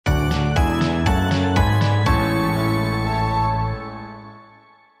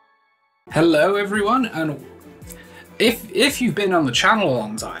Hello everyone, and if you've been on the channel a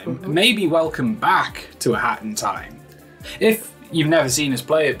long time, maybe welcome back to A Hat in Time. If you've never seen us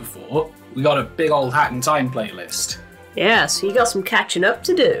play it before, we got a big old Hat in Time playlist. Yeah, so you got some catching up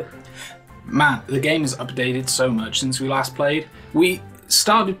to do. Man, the game has updated so much since we last played. We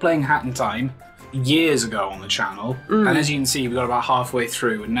started playing Hat in Time years ago on the channel, and as you can see, we got about halfway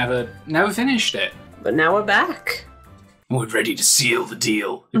through and never finished it. But now we're back. We're ready to seal the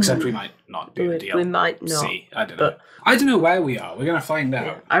deal. Except we might not do the deal. We might not. See, I don't know. I don't know where we are. We're going to find out.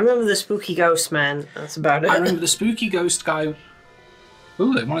 Yeah. I remember the spooky ghost man. That's about it. I remember the spooky ghost guy.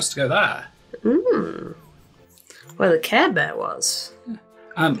 Ooh, they want us to go there. Where the Care Bear was.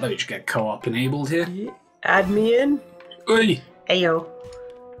 Let me just get co-op enabled here. Add me in. Oi. Ayo.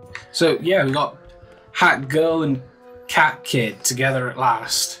 So, yeah, we got Hat Girl and Cat Kid together at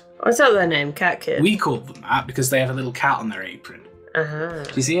last. What's that their name? Cat Kid? We called them that because they have a little cat on their apron. Uh-huh.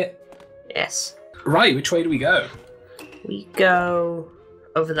 Do you see it? Yes. Right, which way do we go? We go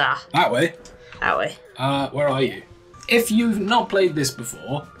over there. That way? That way. Where are you? If you've not played this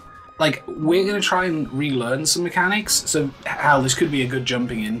before, like, we're going to try and relearn some mechanics, so hell, this could be a good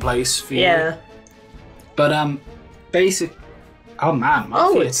jumping in place for you. Yeah. But, basic... Oh, man,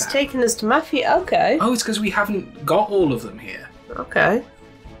 Mafia Oh, it's Town. taking us to Mafia. Okay. Oh, it's because we haven't got all of them here. Okay.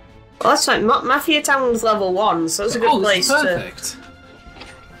 Well, that's fine. Mafia Town was level 1, so it's a good place this is perfect.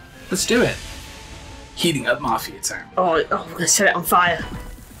 Let's do it. Heating up Mafia Town. Oh, we're gonna set it on fire.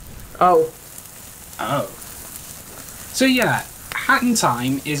 Oh. Oh. So yeah, Hat in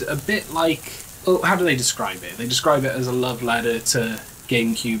Time is a bit like... Oh, how do they describe it? They describe it as a love letter to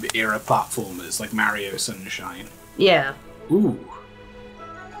GameCube era platformers like Mario Sunshine. Yeah. Ooh.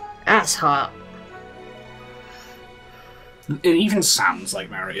 That's hot. It even sounds like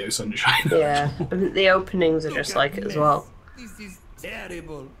Mario Sunshine. Yeah. I mean, the openings are just like it as well. This is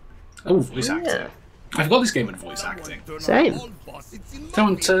terrible. Oh, voice acting. I've got this game with voice acting. Same.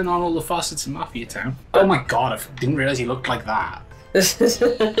 Someone turn on all the faucets in Mafia Town. Oh my god, I didn't realise he looked like that.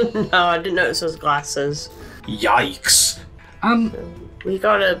 No, I didn't notice those glasses. Yikes. We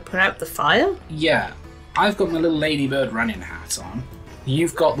gotta put out the fire? Yeah. I've got my little ladybird running hat on.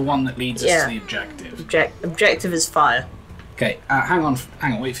 You've got the one that leads us to the objective. Objective is fire. Okay, hang on,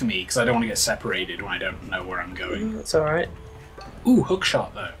 wait for me, because I don't want to get separated when I don't know where I'm going. That's alright. Ooh, hook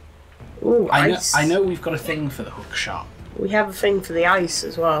shot though. Ooh, ice. I know we've got a thing for the hook shot. We have a thing for the ice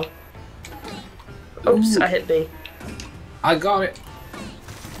as well. Oops, I hit B. I got it.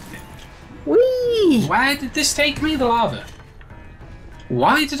 Whee! Where did this take me, the lava?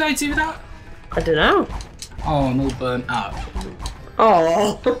 Why did I do that? I don't know. Oh, I'm all burnt up.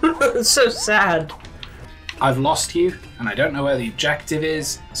 Oh, that's so sad. I've lost you, and I don't know where the objective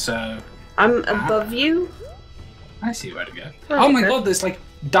is, so... I'm above you? I see where to go. Oh my god, there's like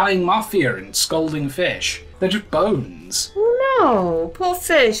dying mafia and scolding fish. They're just bones. No, poor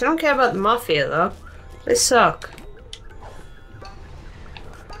fish. I don't care about the mafia though. They suck.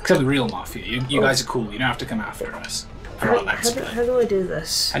 Except the real mafia. You guys are cool. You don't have to come after us. For our let's play. How do I do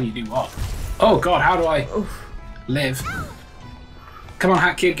this? How do you do what? Oh god, how do I live? Come on,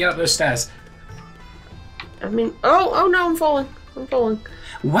 Hat Kid, get up those stairs. I mean, oh no, I'm falling. I'm falling.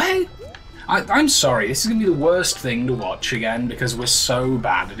 Where? I'm sorry, this is going to be the worst thing to watch again because we're so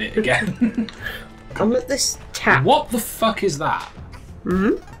bad at it again. I'm at this tap. What the fuck is that?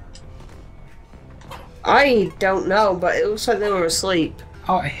 I don't know, but it looks like they were asleep.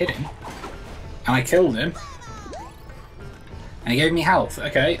 Oh, I hit him. And I killed him. And he gave me health.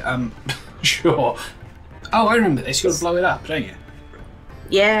 Okay, sure. Oh, I remember this. You got to blow it up, don't you?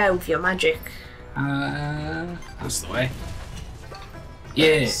 Yeah, with your magic. That's the way.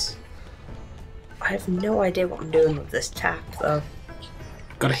 Yes. I have no idea what I'm doing with this tap, though.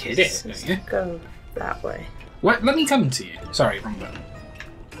 Gotta hit it, don't you? Go that way. What? Let me come to you. Sorry, wrong button.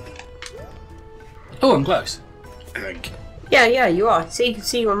 Oh, I'm close. I think. Yeah, you are. See, you can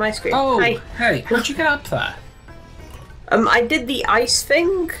see you on my screen. Oh, Hi. hey, how'd you get up there? I did the ice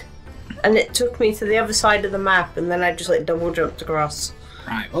thing, and it took me to the other side of the map, and then I just like double jumped across.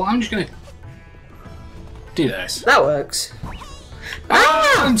 Right, well, I'm just gonna do this. That works.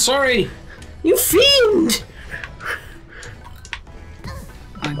 Ah! I'm sorry! You fiend!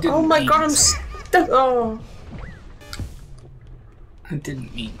 Oh my god, I'm stuck. Oh. I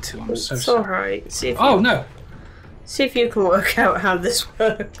didn't mean to, I'm so It's sorry. alright. See if you can work out how this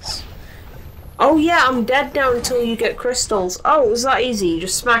works. Oh yeah, I'm dead now until you get crystals. Oh, it was that easy, you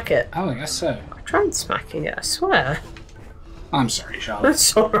just smack it. Oh, I guess so. I tried smacking it, I swear. I'm sorry, Charlotte.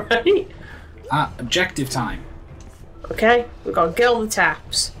 That's alright. Objective time. Okay, we gotta get all the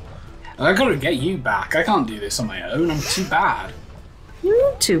taps. I gotta get you back. I can't do this on my own, I'm too bad.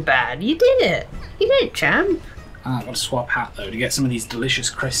 You're not too bad. You did it. You did it, champ. I've got to swap hat though to get some of these delicious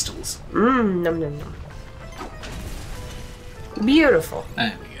crystals. Nom nom nom. Beautiful.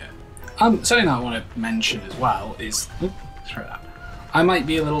 There we go. Something that I want to mention as well is, throw that. I might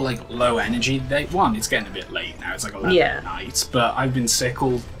be a little like low energy today. One, it's getting a bit late now. It's like 11 at night, but I've been sick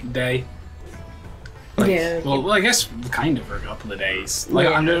all day. Like, yeah. Well, I guess kind of for a couple of days. Like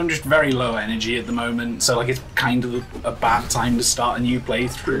I'm just very low energy at the moment, so like it's kind of a bad time to start a new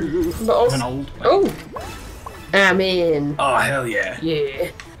playthrough of an old. Oh, I'm in. Oh hell yeah! Yeah.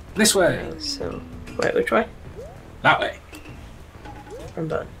 This way. Okay, so wait, which way? That way. I'm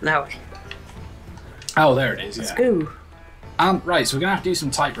done. That way. Oh, there it is. Let's go. Right, so we're gonna have to do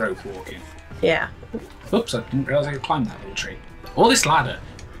some tightrope walking. Yeah. Oops, I didn't realise I could climb that little tree. Or this ladder.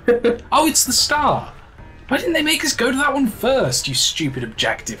 Oh, it's the star! Why didn't they make us go to that one first, you stupid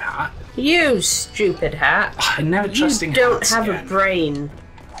objective hat? You stupid hat. I never trust in hats. You don't hats have again. a brain.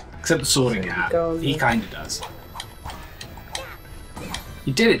 Except the sorting hat. He kinda does.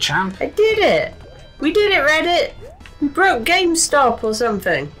 You did it, champ. I did it! We did it, Reddit! We broke GameStop or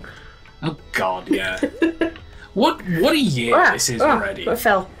something. Oh god, yeah. What a year this is already. I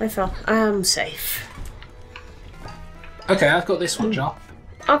fell. I'm safe. Okay, I've got this one, Joel.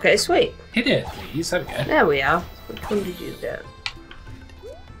 Okay, sweet. Hit it, please. There we go. There we are. Which one did you get?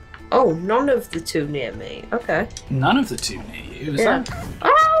 Oh, none of the two near me. Okay. None of the two near you, is that?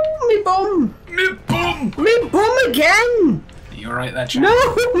 Oh, me bum! Me bum! Me bum again! Are you alright there, champ?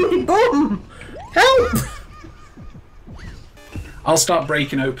 No, me bum! Help! I'll start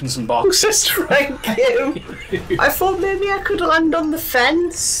breaking open some boxes. Thank you. I thought maybe I could land on the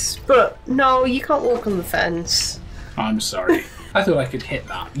fence, but no, you can't walk on the fence. I'm sorry. I thought I could hit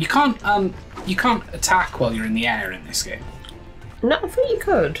that. You can't attack while you're in the air in this game. No, I thought you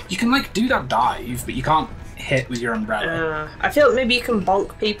could. You can like do that dive, but you can't hit with your umbrella. I feel like maybe you can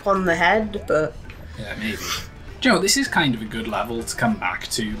bonk people on the head, but Yeah, maybe. Do you know, this is kind of a good level to come back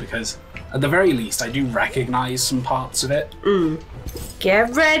to because at the very least I do recognise some parts of it.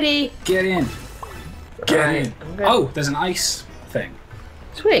 Get ready. Get in. Get Right, in. okay. Oh, there's an ice thing.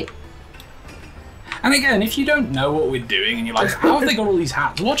 Sweet. And again, if you don't know what we're doing and you're like, how have they got all these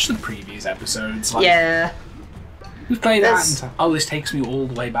hats? Watch the previous episodes. Like, Yeah. we've played that and oh, this takes me all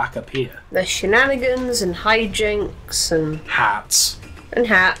the way back up here. There's shenanigans and hijinks and Hats.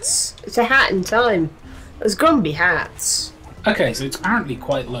 hats. It's a hat in time. There's gonna be hats. Okay, so it's apparently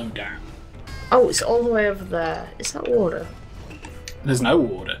quite low down. Oh, it's all the way over there. Is that water? There's no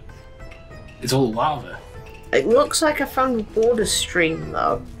water. It's all lava. It looks like I found a water stream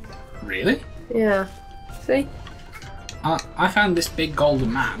though. Really? Yeah. See? I found this big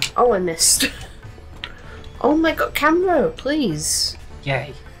golden man. Oh, I missed. Oh my god, camera, please.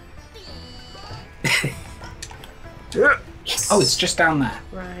 Yay. Yes. Oh, it's just down there.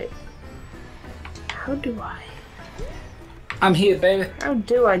 Right. How do I? I'm here, baby. How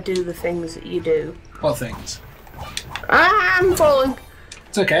do I do the things that you do? What things? Ah, I'm falling.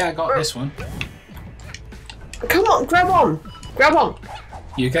 It's okay, I got this one. Come on, grab on. Grab on.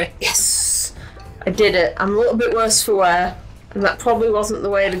 You okay? Yes. I did it. I'm a little bit worse for wear. And that probably wasn't the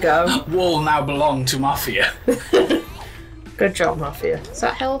way to go. Wall now belong to Mafia. Good job, Mafia. Is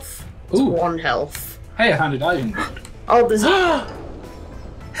that health? It's Ooh. 1 health. Hey, I found a diving board. Oh, there's I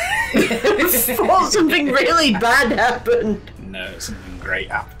thought something really bad happened. No, something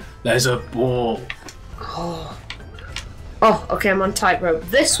great happened. There's a ball. Oh, okay, I'm on tightrope.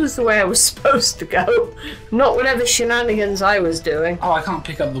 This was the way I was supposed to go. Not whatever shenanigans I was doing. Oh, I can't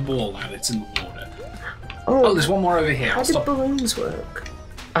pick up the ball now. It's in the water. Oh, there's one more over here. how I'll did stop. balloons work?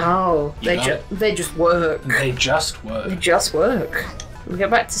 Oh, You got it? they just work. They just They work. just work. We get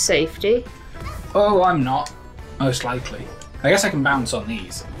back to safety. Oh, I'm not. Most likely. I guess I can bounce on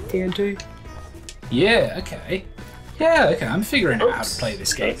these. TNT. Yeah, okay. Yeah, okay. I'm figuring out how to play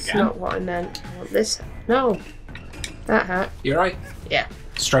this game That's again. not what I meant. I want this. No. That hat. You right? Yeah.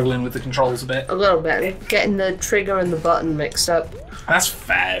 Struggling with the controls a bit. A little bit. Getting the trigger and the button mixed up. That's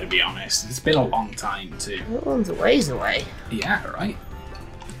fair, to be honest. It's been a long time, too. That one's a ways away. Yeah, right.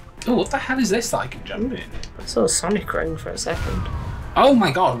 Oh, what the hell is this that I can jump in? I saw a Sonic ring for a second. Oh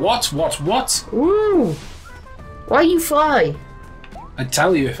my god, what? Ooh! Why you fly? I'd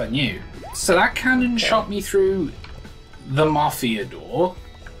tell you if I knew. So that cannon shot me through the Mafia door.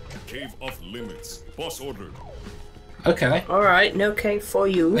 Cave off limits. Boss ordered. Okay. Alright, no cave for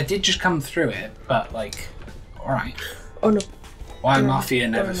you. I did just come through it, but like, alright. Oh no. Why Mafia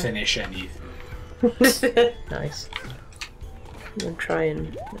never finish anything? Nice. I'm gonna try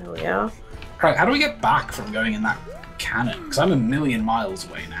and... There we are. Right, how do we get back from going in that cannon? Because I'm a million miles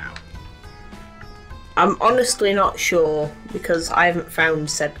away now. I'm honestly not sure because I haven't found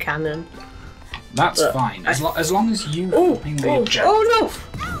said cannon. That's fine. As long as you find the objective. Oh no!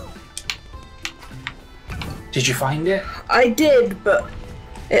 Did you find it? I did, but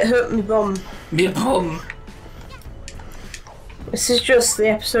it hurt me bum. Me bum. This is just the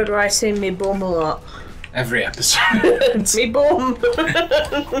episode where I say me bum a lot. Every episode. Me bum.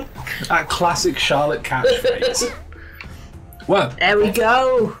 That classic Charlotte catchphrase. Whoa. There we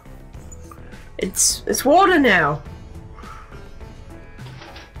go. It's water now.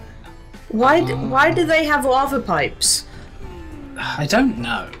 Why do they have lava pipes? I don't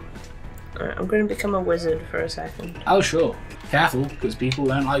know. Alright, I'm going to become a wizard for a second. Oh, sure. Careful, because people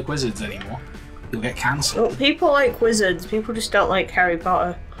don't like wizards anymore. You'll get cancelled. Well, people like wizards, people just don't like Harry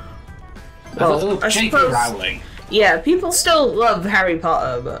Potter. Well, J.K. Rowling. Yeah, people still love Harry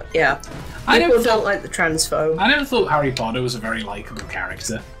Potter, but yeah. People don't like the transphobe. I never thought Harry Potter was a very likeable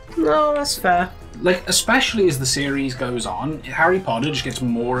character. No, that's fair. Like, especially as the series goes on, Harry Potter just gets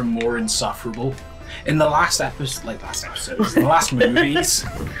more and more insufferable. In the last episodes, the last movies,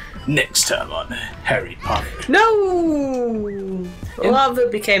 next time on Harry Potter. No! Lava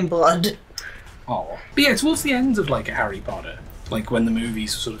became blood. Oh. But yeah, towards the end of, like, a Harry Potter, like, when the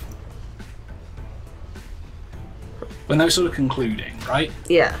movies sort of... when they were sort of concluding, right?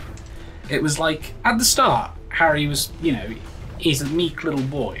 Yeah. It was like, at the start, Harry was, you know, he's a meek little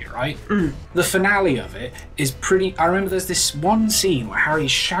boy, right? Mm. The finale of it is pretty... I remember there's this one scene where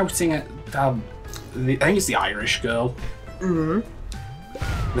Harry's shouting at, I think it's the Irish girl. Mm-hmm.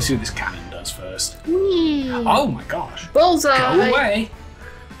 Let's see what this cannon does first. Whee. Oh my gosh. Bullseye! Go away!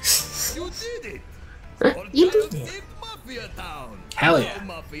 You did it! You did it. Save Mafia Town! Hell yeah.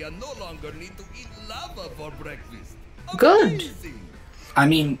 Now Mafia no longer need to eat lava for breakfast. Good. Amazing. I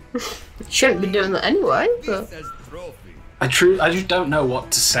mean, Shouldn't be doing that anyway, but... This as trophy. I just don't know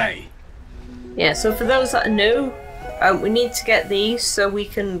what to say. Yeah, so for those that are new, we need to get these so we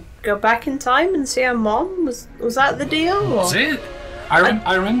can go back in time and see our mom. Was that the deal? Or? That's it.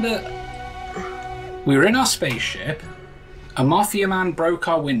 I remember we were in our spaceship, a mafia man broke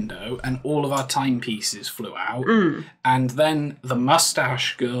our window and all of our timepieces flew out, and then the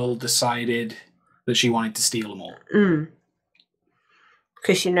mustache girl decided that she wanted to steal them all.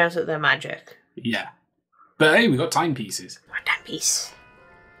 Because she knows that they're magic. Yeah. But hey, we got timepieces. What timepiece?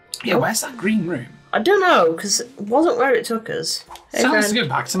 Yeah, where's that green room? I don't know, because it wasn't where it took us. Hey, Sounds friend. to go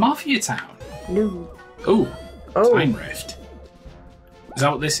back to Mafia Town. No. Ooh, Oh. time rift. Is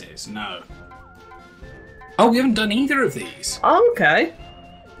that what this is? No. Oh, we haven't done either of these. Oh, okay.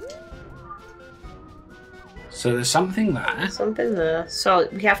 So there's something there. Something there. So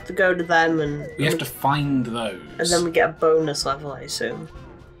we have to go to them and... We have to find those. And then we get a bonus level, I assume.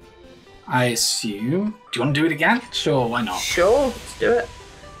 I assume. Do you want to do it again? Sure, why not? Sure, let's do it.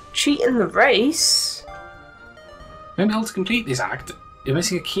 Cheat in the race? Won't be able to complete this act. You're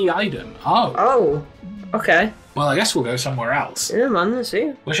missing a key item. Oh. Oh, okay. Well, I guess we'll go somewhere else. Yeah, man, let's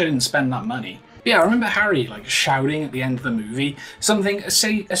see. Wish I didn't spend that money. Yeah, I remember Harry, like, shouting at the end of the movie something,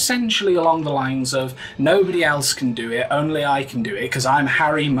 essentially along the lines of, nobody else can do it, only I can do it, because I'm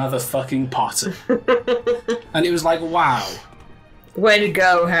Harry motherfucking Potter. And it was like, wow. Way to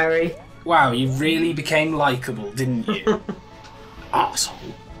go, Harry. Wow, you really became likeable, didn't you?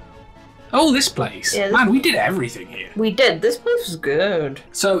 Arsehole. Oh, this place. Yeah, Man, we did everything here. We did. This place was good.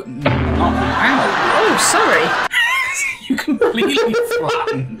 So, ow. Oh, sorry. You completely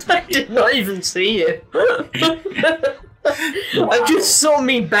flattened me. I did not even see you. I just saw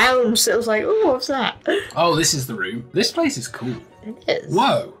me bounce. It was like, oh, what's that? Oh, this is the room. This place is cool. It is.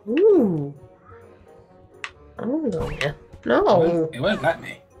 Whoa. Ooh. Oh, yeah. No. It won't let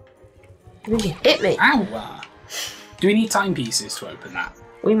me. You hit me. Ow. Do we need timepieces to open that?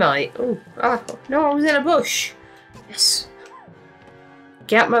 We might. Oh, no, I was in a bush. Yes.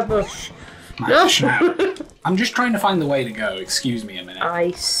 Get out my bush. No. I'm just trying to find the way to go. Excuse me a minute.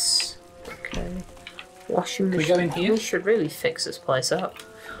 Ice. Okay. Washing machine. Can we go in here? We should really fix this place up.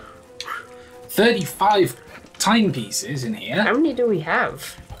 35 timepieces in here. How many do we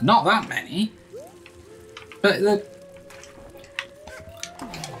have? Not that many. But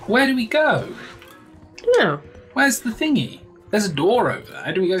where do we go? No. Where's the thingy? There's a door over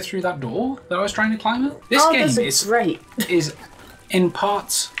there. Do we go through that door that I was trying to climb up? This game is in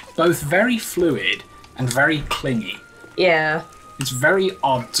parts both very fluid and very clingy. Yeah. It's very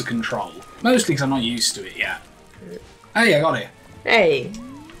odd to control. Mostly because I'm not used to it yet. Hey, I got it. Hey.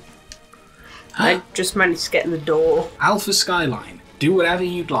 I just managed to get in the door. Alpha Skyline. Do whatever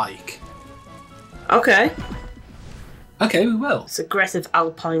you'd like. Okay. Okay, we will. It's aggressive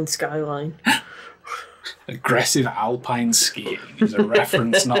alpine skyline. Aggressive alpine skiing is a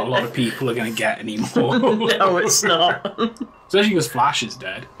reference not a lot of people are going to get anymore. No, it's not. Especially because Flash is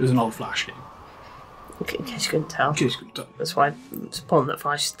dead. It was an old Flash game. Okay, in case you couldn't tell. In case you couldn't tell. That's why it's important that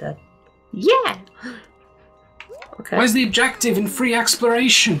Flash is dead. Yeah! Okay. Where's the objective in free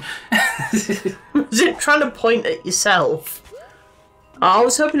exploration? Is it trying to point at yourself? Oh, I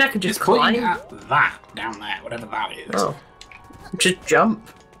was hoping I could just climb. Pointing at that down there, whatever that is. Oh. Just jump.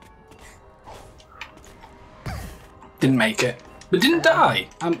 Didn't make it. But didn't die.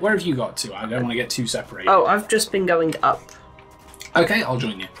 Where have you got to? I don't want to get too separated. Oh, I've just been going up. Okay, I'll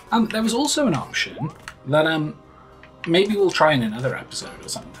join you. There was also an option that maybe we'll try in another episode or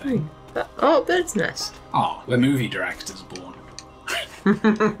something. Oh, bird's nest. Oh, the movie director's born.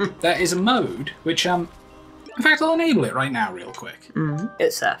 There is a mode which, in fact, I'll enable it right now real quick.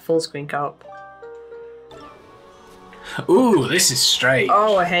 It's full screen co-op. Ooh, this is strange.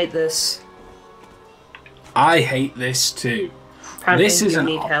 Oh, I hate this. I hate this too. Apparently This is you an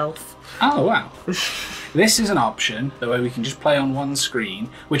need health. Oh, wow. This is an option, the way we can just play on one screen,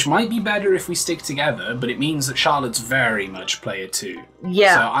 which might be better if we stick together, but it means that Charlotte's very much player 2.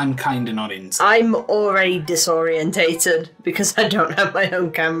 Yeah. So I'm kind of not into it. I'm already disorientated because I don't have my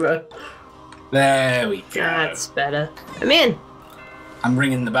own camera. There we go. That's better. I'm in. I'm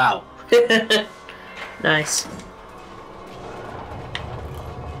ringing the bell. Nice.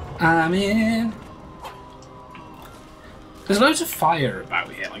 I'm in. There's loads of fire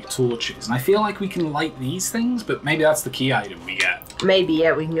about here, like torches, and I feel like we can light these things, but maybe that's the key item we get. Maybe,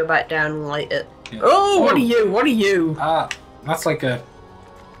 yeah, we can go back down and light it. Yeah. Oh, what are you? What are you? That's like a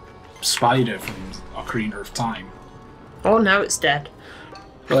spider from Ocarina of Time. Oh, now it's dead.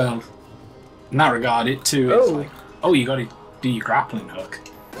 Well, in that regard, it too is like... Oh, you gotta do your grappling hook.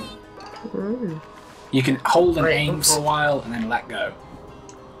 You can hold and aim for a while, and then let go.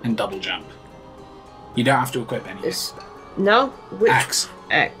 And double jump. You don't have to equip anything. No? Which? X.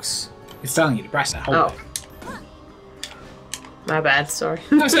 X. It's telling you to press it, hold it. My bad, sorry.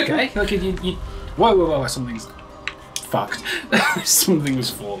 No, it's okay. Look, you... Whoa, something's... fucked. Something was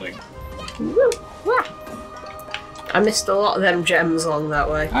falling. I missed a lot of them gems along that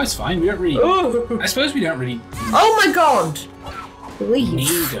way. Oh, it's fine. We don't really... Ooh. I suppose we don't really Oh my god! Leave.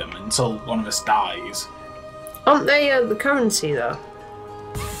 need them until one of us dies. Aren't they the currency, though?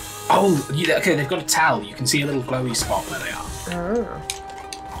 Oh, okay, they've got a tell. You can see a little glowy spot where they are. Oh.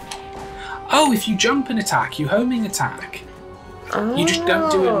 Oh, if you jump and attack, you homing attack. Oh. You just don't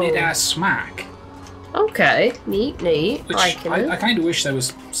do a mid-air smack. Okay, neat. Which Liking I it. kind of wish there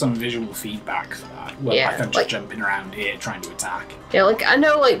was some visual feedback for that. Well, Yeah, like I'm just like- jumping around here trying to attack. Yeah, like, I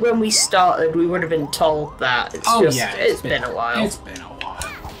know, like, when we started, we would have been told that. It's Oh, just, yeah. it's been a while. It's been a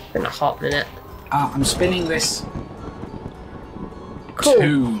while. Been a hot minute. I'm spinning this Cool.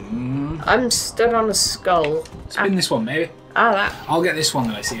 tomb. I'm stood on a skull. Spin this one, maybe. That. I'll get this one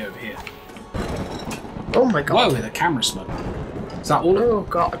that I see over here. Oh my god. Whoa, the camera spun. Is that all? Oh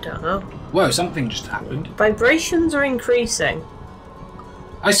god, I don't know. Whoa, something just happened. Vibrations are increasing.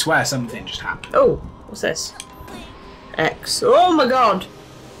 I swear something just happened. Oh, what's this? X. Oh my god.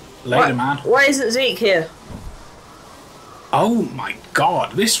 Later, man. Why isn't Zeke here? Oh my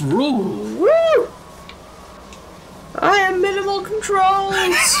god, this rules. Woo! I have minimal controls.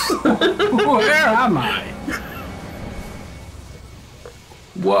 Where am I?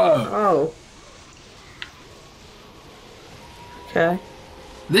 Whoa. Oh. Okay.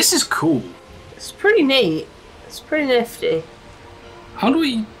 This is cool. It's pretty neat. It's pretty nifty. How do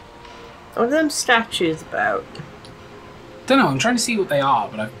we... What are them statues about? Don't know, I'm trying to see what they are,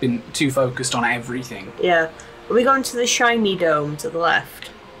 but I've been too focused on everything. Yeah. Are we going to the shiny dome to the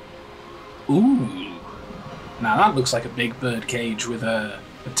left? Ooh. Now that looks like a big bird cage with a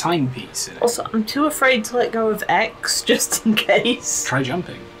timepiece in it. Also, I'm too afraid to let go of X just in case. Try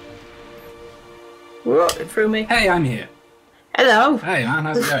jumping. Whoa, it threw me. Hey, I'm here. Hello. Hey man,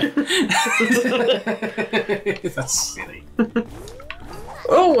 how's it going? That's silly.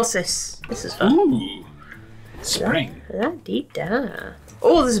 Oh, what's this? This is fun. Ooh. Spring. Deep down.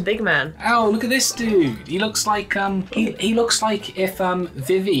 Oh, there's a big man. Oh, look at this dude. He looks like he looks like if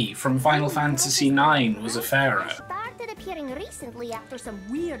Vivi from Final Fantasy IX was a pharaoh. Started appearing recently after some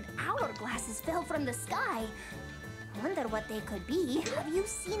weird hourglasses fell from the sky. Wonder what they could be. Have you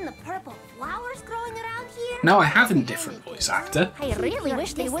seen the purple flowers growing around here? No, I haven't, different voice actor. I really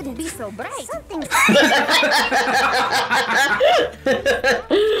wish they wouldn't be so bright. Something's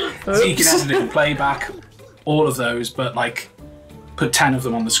So you can edit and playback all of those, but like put 10 of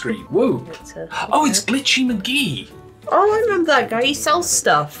them on the screen. Whoa! Oh, it's Glitchy McGee. Oh, I remember that guy. He sells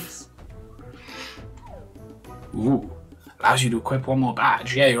stuff. Ooh, allows you to equip one more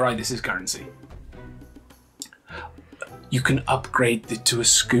badge. Yeah, you're right. This is currency. you can upgrade it to a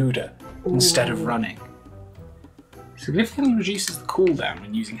scooter instead of running. Significantly reduces the cooldown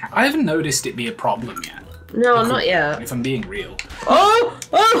when using hat. I haven't noticed it be a problem yet. No, not yet. If I'm being real. Oh,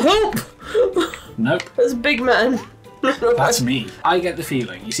 help! Nope. There's a big man. That's me. I get the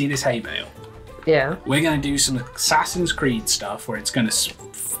feeling, you see this hay bale? Yeah. We're going to do some Assassin's Creed stuff where it's going to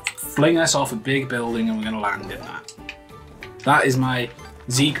fling us off a big building and we're going to land in that. That is my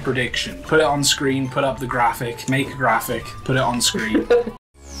Zeke prediction. Put it on screen, put up the graphic, make a graphic, put it on screen.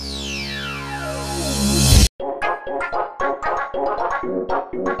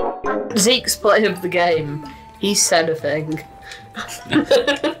 Zeke's play of the game. He said a thing.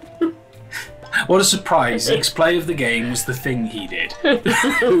 What a surprise. Zeke's play of the game was the thing he did.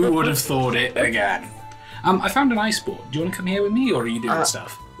 Who would have thought it again? I found an ice board. Do you want to come here with me, or are you doing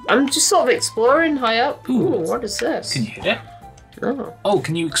stuff? I'm just sort of exploring high up. Ooh, what is this? Can you hit it? Oh. Oh,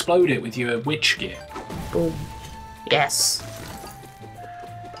 can you explode it with your witch gear? Boom. Yes.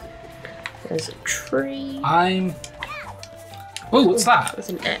 There's a tree. Oh, what's that? There's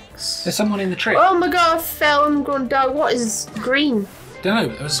an X. There's someone in the tree. Oh my god, I fell and I'm going to die. What is green? Don't know,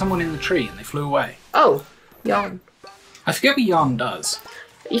 but there was someone in the tree and they flew away. Oh, yarn. I forget what yarn does.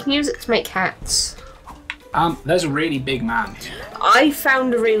 You can use it to make hats. There's a really big man here. I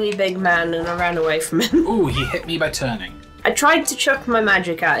found a really big man and I ran away from him. Ooh, he hit me by turning. I tried to chuck my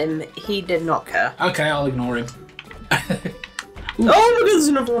magic at him. He did not care. Okay, I'll ignore him. Oh my god, there's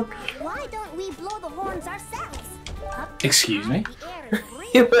another one. Why don't we blow the horns ourselves? Excuse me?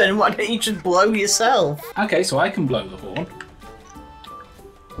 Yeah, but why don't you just blow yourself? Okay, so I can blow the horn.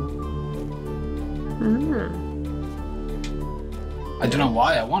 I don't know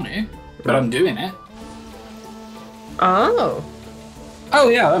why I want to, but I'm doing it. Oh. Oh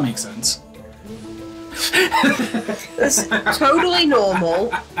yeah, that makes sense. That's totally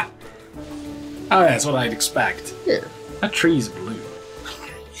normal. Oh, that's what I'd expect. Yeah. That tree's blue.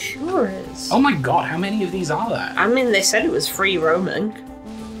 Sure is. Oh my god, how many of these are there? I mean, they said it was free roaming.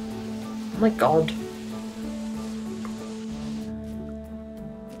 Oh my god.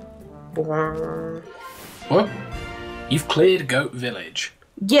 What? You've cleared Goat Village.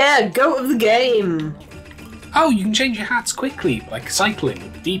 Yeah, goat of the game. Oh, you can change your hats quickly, like cycling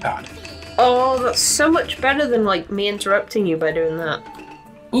with the D-pad. Oh, that's so much better than like me interrupting you by doing that.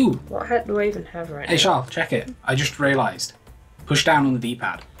 Ooh. What hat do I even have right Hey now? Charles, check it. I just realised. Push down on the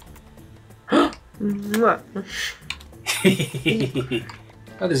D-pad. Mwah.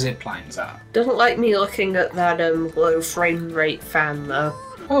 Where the zip lines are. Doesn't like me looking at that low frame rate fan though.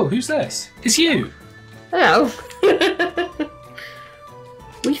 Oh, who's this? It's you. Hello.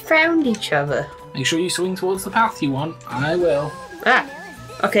 We found each other. Make sure you swing towards the path you want. I will. Ah.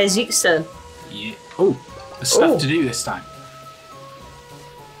 Okay, Zeke's turn. Yeah. Oh, there's stuff to do this time.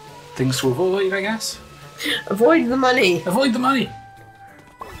 Things to avoid, I guess. Avoid the money. Avoid the money.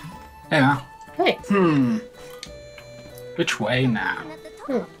 Hey now. Hey. Which way now?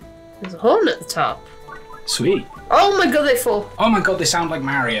 There's a horn at the top. Sweet. Oh my god, they fall. Oh my god, they sound like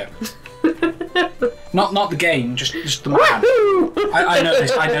Mario. Not the game, just the man. I know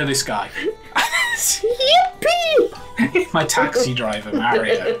this. I know this guy. Yippee! My taxi driver,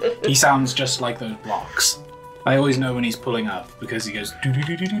 Mario. He sounds just like those blocks. I always know when he's pulling up because he goes do do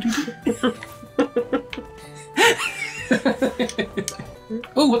do do do do.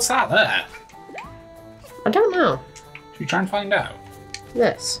 Oh, what's that there? I don't know. Should we try and find out?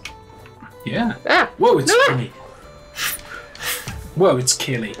 This. Yeah. Ah. Whoa, it's No. Killy. Whoa, it's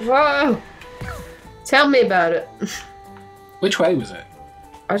Killy. Whoa. Tell me about it. Which way was it?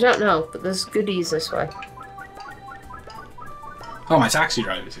 I don't know, but there's goodies this way. Oh, my taxi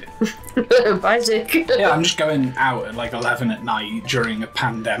driver's here. Bye, Zeke. Yeah, I'm just going out at like 11 at night during a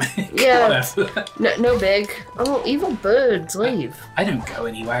pandemic. Yeah. Whatever. No big. Oh, evil birds, leave. I don't go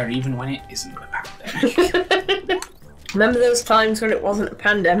anywhere even when it isn't a pandemic. Remember those times when it wasn't a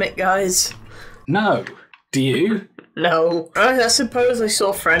pandemic, guys? No. Do you? No. I suppose I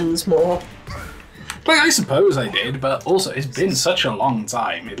saw friends more. Like, I suppose I did, but also it's been such a long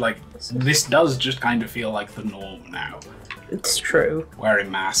time. This does just kind of feel like the norm now. It's true. Wearing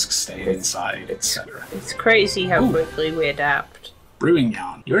masks, staying inside, etc. It's crazy how quickly we adapt. Brewing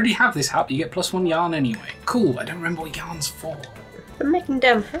yarn. You already have this hat, you get +1 yarn anyway. Cool, I don't remember what yarn's for. We're making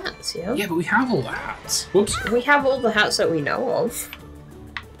damn hats, yo. Yeah, but we have all the hats. Whoops. We have all the hats that we know of.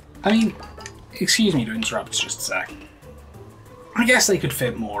 I mean, excuse me to interrupt just a sec. I guess they could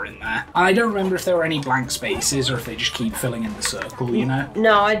fit more in there. I don't remember if there were any blank spaces or if they just keep filling in the circle, you know?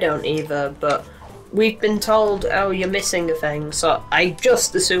 No, I don't either, but we've been told, oh, you're missing a thing, so I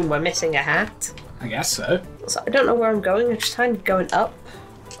just assume we're missing a hat. I guess so. So I don't know where I'm going, I'm just kind of going up.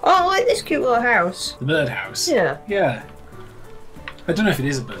 Oh, I like this cute little house. The birdhouse. Yeah. Yeah. I don't know if it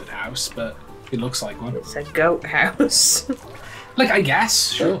is a birdhouse, but it looks like one. It's a goat house. Like, I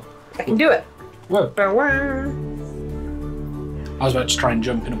guess, sure. I can do it. Whoa. Ba-wah. I was about to try and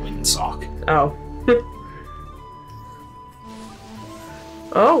jump in a windsock. Oh.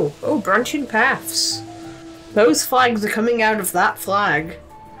 Oh, branching paths. Those flags are coming out of that flag.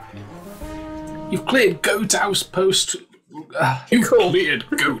 You've cleared Goat Outpost. You've cleared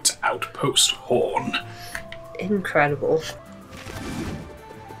Goat Outpost Horn. Incredible.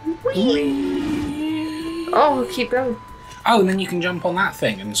 Oh, keep going. Oh, and then you can jump on that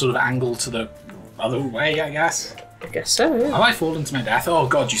thing and sort of angle to the other way, I guess. I guess so, yeah. Have I fallen to my death? Oh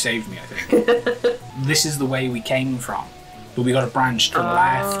god, you saved me, I think. This is the way we came from. But we got a branch to the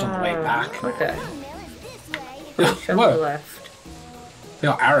left on the way back. Okay. This way. On the left. They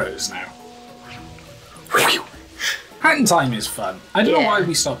got arrows now. Hatting time is fun. I don't know why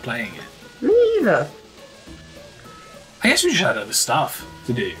we stopped playing it. Me either. I guess we just had other stuff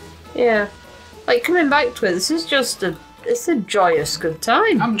to do. Yeah. Like, coming back to it, this is just it's a joyous good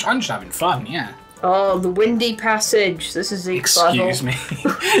time. I'm just having fun, yeah. Oh, the windy passage. This is Zeke's level. Excuse me.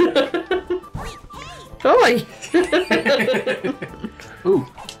 Oi! Ooh.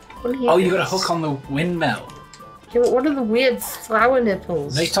 Oh, you got a this? hook on the windmill. Yeah, but what are the weird flower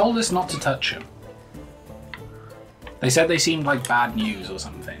nipples? They told us not to touch them. They said they seemed like bad news or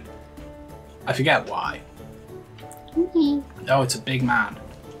something. I forget why. Oh, it's a big man.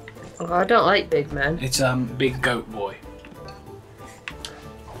 Oh, I don't like big men. It's Big Goat Boy.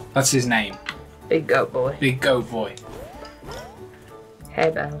 That's his name. Big goat boy. Big Goat Boy.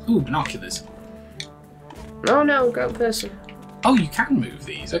 Hairbell. Ooh, binoculars. No, goat person. Oh, you can move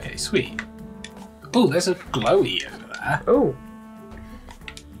these. Okay, sweet. Oh, there's a glowy over there. Oh.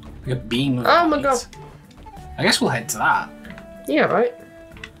 Like a beam of Oh my light. god. I guess we'll head to that. Yeah, right.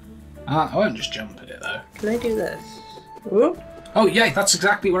 I won't just jump at it though. Can I do this? Whoop. Oh yeah, that's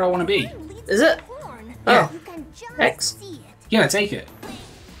exactly where I want to be. Is it? Horn. Yeah. Oh. You can just X. see it. Yeah, take it.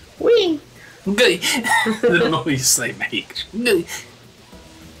 Whee! The noise they make.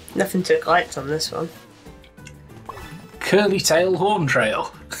 Nothing took lights on this one. Curly tail horn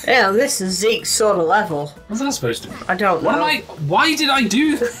trail. Yeah, this is Zeke's sort of level. What's that supposed to be? I don't know. Why did I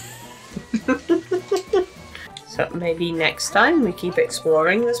do that? So maybe next time we keep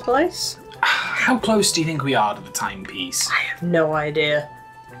exploring this place? How close do you think we are to the timepiece? I have no idea.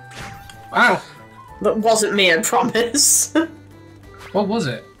 Ah, That wasn't me, I promise. what was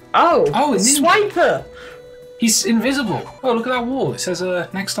it? Oh, Oh, it's in- Swiper! He's invisible. Oh, look at that wall. It says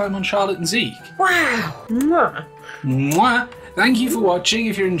next time on Charlotte and Zeke. Wow! Mwah. Mwah. Thank you for watching.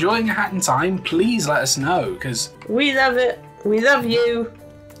 If you're enjoying A Hat in Time, please let us know, because We love it. We love you.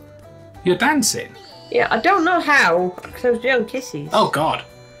 you're dancing. Yeah, I don't know how, because I was doing kisses. Oh god,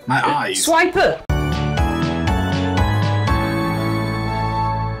 my eyes. Swiper!